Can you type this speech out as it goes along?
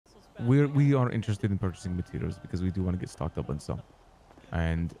we are interested in purchasing materials because we do want to get stocked up on some.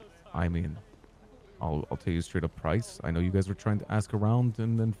 And I mean, I'll tell you straight up price. I know you guys were trying to ask around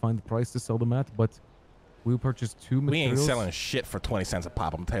and then find the price to sell them at, but we'll purchase 2 We materials. ain't selling shit for 20 cents a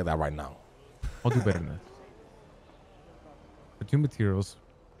pop. I'm gonna tell you that right now. I'll do better than that. For 2 materials,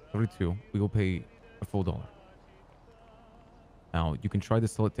 32, we will pay a full $1. Now, you can try to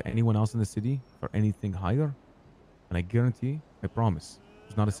sell it to anyone else in the city for anything higher, and I guarantee, I promise,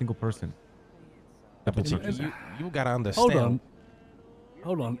 there's not a single person that will purchase it. You gotta understand.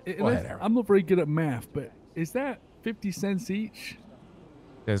 Hold on. Go ahead, Aaron. I'm not very good at math, but is that 50 cents each?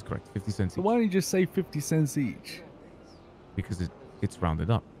 That is correct, 50 cents So each. why don't you just say 50 cents each? Because it's rounded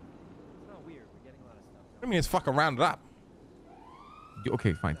up. I mean, it's fucking rounded up.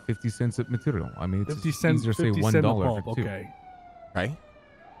 Okay, fine, 50 cents a material. I mean, it's 50 cents. easier to say 50 $1 cent a for pop, 2. okay. Right?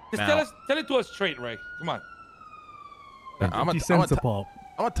 Just Now- tell it to us straight, Ray. Come on. I'm 50 cents a pop.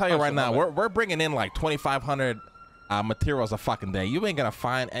 gonna tell you Oh, right so now, my we're bringing in like 2,500 materials a fucking day. You ain't gonna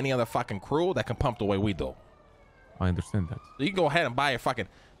find any other fucking crew that can pump the way we do. I understand that. So you can go ahead and buy your fucking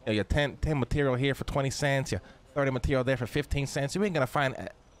your 10 material here for 20 cents, your 30 material there for 15 cents. You ain't gonna find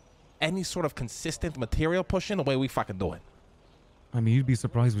any sort of consistent material pushing the way we fucking do it. I mean, you'd be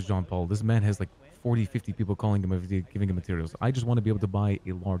surprised with Jean Paul. This man has like 40, 50 people calling him every day, giving him materials. I just want to be able to buy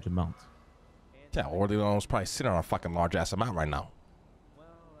a large amount. Yeah, or they almost probably sitting on a fucking large ass amount right now.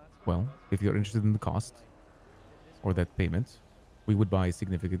 Well, if you're interested in the cost or that payment, we would buy a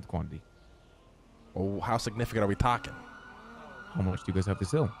significant quantity. Oh, how significant are we talking? How much do you guys have to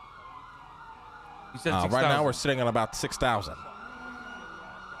sell? You said Right 6,000. now we're sitting on about 6,000.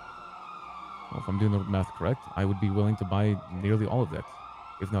 Well, if I'm doing the math correct, I would be willing to buy nearly all of that.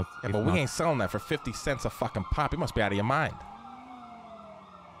 If not, Yeah, if but not, we ain't selling that for 50 cents a fucking pop. You must be out of your mind.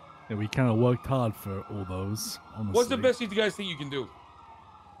 Yeah, we kind of worked hard for all those. Honestly. What's the best you guys think you can do?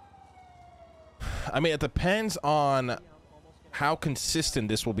 I mean, it depends on how consistent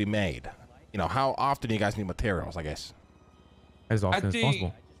this will be made. You know, how often you guys need materials, I guess. as often as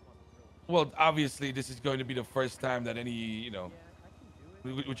possible. Well, obviously, this is going to be the first time that any,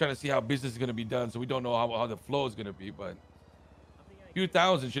 we're trying to see how business is going to be done, so we don't know how the flow is going to be, but a few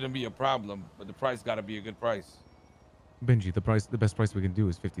thousand shouldn't be a problem, but the price got to be a good price. Benji, the best price we can do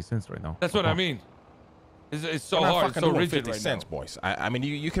is 50 cents right now. That's what I mean. It's so We're not hard, it's fucking so doing rigid 50 right cents, now. boys. I mean,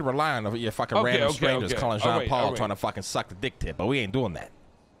 you can rely on your fucking Okay, random okay, strangers okay. calling All right, Jean-Paul all right. trying to fucking suck the dick tip, but we ain't doing that.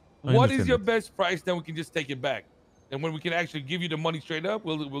 I What is understand your that. best price? Then we can just take it back. And when we can actually give you the money straight up,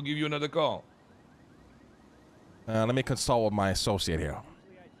 we'll give you another call. Let me consult with my associate here.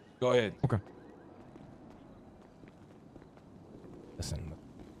 Go ahead. Okay. Listen,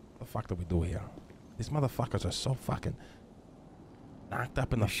 what the fuck do we do here? These motherfuckers are so fucking knocked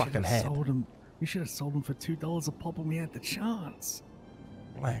up in the fucking head. We should have sold them for $2 a pop when we had the chance.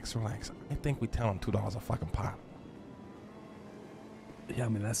 Relax. I think we tell them $2 a fucking pop. Yeah, I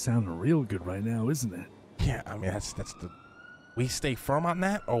mean, that's sounding real good right now, isn't it? Yeah, I mean, that's the... We stay firm on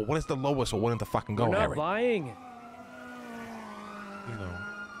that? Or what is the lowest we're willing to fucking go, We're not Harry? buying. You know.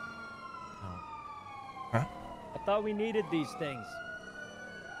 Huh? I thought we needed these things.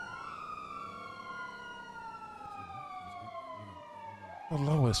 The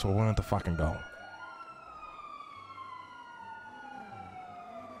lowest we're willing to fucking go.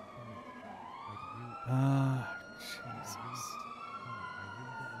 Jesus.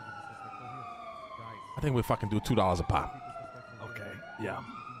 I think we fucking do $2 a pop. Okay, yeah.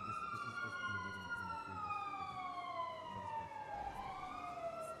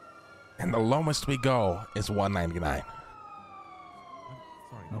 And the lowest we go is $1.99.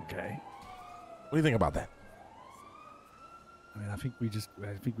 Okay. What do you think about that? I mean, I think we just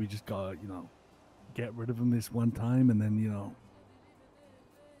gotta, get rid of them this one time, and then, You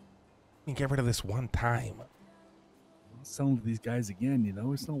can get rid of this one time. sell them to these guys again.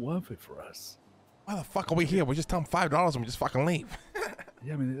 It's not worth it for us. Why the fuck are we here? We just tell them $5 and we just fucking leave.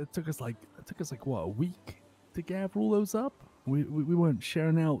 Yeah, I mean, it took us like what, a week to gather all those up. We weren't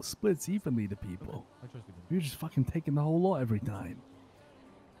sharing out splits evenly to people. We were just fucking taking the whole lot every time.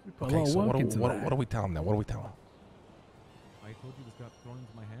 We put a lot of work into that. what do we tell them then? What do we tell them? I told you this got thrown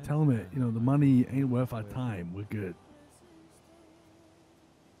into my hand. Tell them it. The money ain't worth our time. We're good.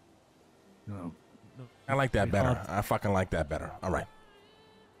 I like that better. hard. I fucking like that better. All right.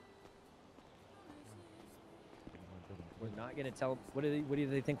 We're not gonna tell. What do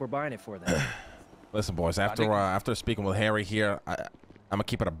they think we're buying it for then? Listen, boys. After speaking with Harry here, I'm gonna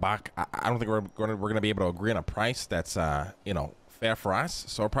keep it a buck. I don't think we're gonna be able to agree on a price that's fair for us.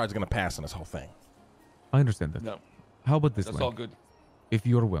 So we're probably just gonna pass on this whole thing. I understand that. No, How about this? that's Link? all good. If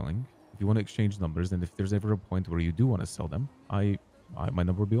you're willing, if you want to exchange numbers, and if there's ever a point where you do want to sell them, I my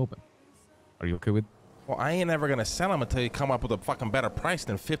number will be open. Are you okay with? Well, I ain't ever gonna sell them until you come up with a fucking better price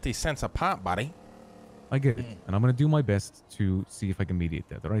than 50 cents a pop, buddy. I get it, and I'm gonna do my best to see if I can mediate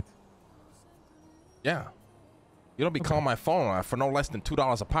that. All right? Yeah. You don't be calling my phone for no less than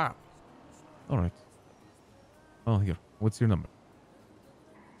 $2 a pop. All right. Oh, here. What's your number?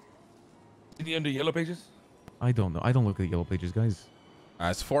 Is he under yellow pages? I don't know. I don't look at the yellow pages, guys.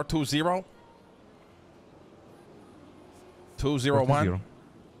 It's 420 201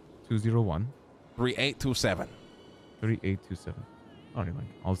 201 3827. 3827. All right, Mike.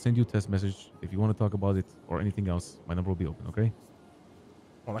 I'll send you a text message if you want to talk about it or anything else. My number will be open, okay?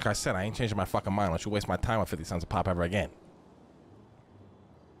 Well, like I said, I ain't changing my fucking mind unless you waste my time with 50 cents a pop ever again.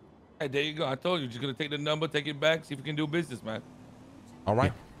 Hey, there you go. I told you, just gonna take the number, take it back, see if we can do business, man. All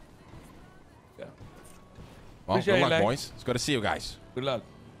right. Yeah. Well, Appreciate good it, luck, Lang. boys. It's good to see you guys. Good luck.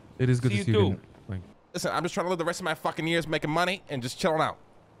 It is good See to you see too. you again. Like, Listen, I'm just trying to live the rest of my fucking years making money and just chilling out.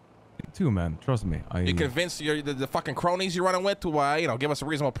 me too, man. Trust me. You convince the fucking cronies you're running with to, give us a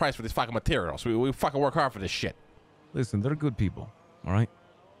reasonable price for these fucking materials. We fucking work hard for this shit. Listen, they're good people, all right?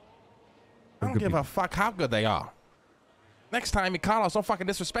 I don't give a fuck how good they are. Next time you call us, don't fucking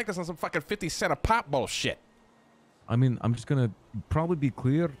disrespect us on some fucking 50 cent a pop bullshit. I mean, I'm just gonna probably be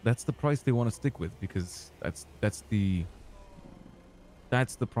clear. That's the price they want to stick with because that's the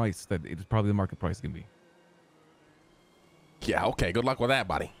price that it's probably the market price can be. Yeah, okay. Good luck with that,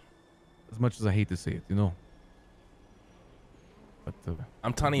 buddy. As much as I hate to say it, you know. But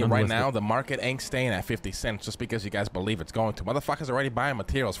I'm telling you right nonetheless, now, the market ain't staying at 50 cents just because you guys believe it's going to. Motherfuckers are already buying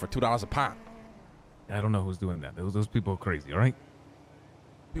materials for $2 a pop. I don't know who's doing that. Those people are crazy, all right?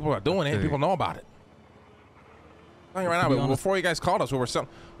 People are doing it. People know about it. I'm telling you right now, but before you guys called us,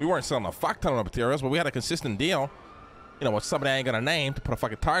 we weren't selling a fuck ton of materials, but we had a consistent deal. You know, with somebody I ain't gonna name to put a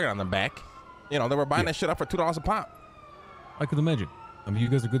fucking target on their back. You know, they were buying that shit up for $2 a pop. I could imagine. I mean, you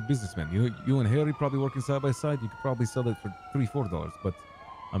guys are good businessmen. You and Harry probably working side by side. You could probably sell it for $3-4. But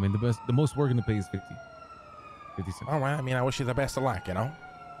I mean, the most we're gonna pay is 50 cents. All right. I mean, I wish you the best of luck. You know.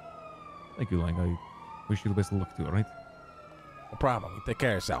 Thank you, Lang. I wish you the best of luck too. All right? No problem. You take care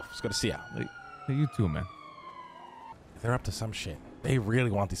of yourself. It's good to see you. Hey, you too, man. They're up to some shit. They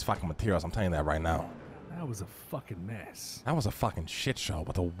really want these fucking materials. I'm telling you that right now. That was a fucking mess. That was a fucking shit show.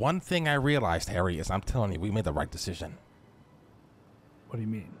 But the one thing I realized, Harry, is I'm telling you, we made the right decision. What do you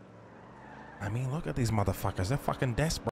mean? I mean, look at these motherfuckers. They're fucking desperate.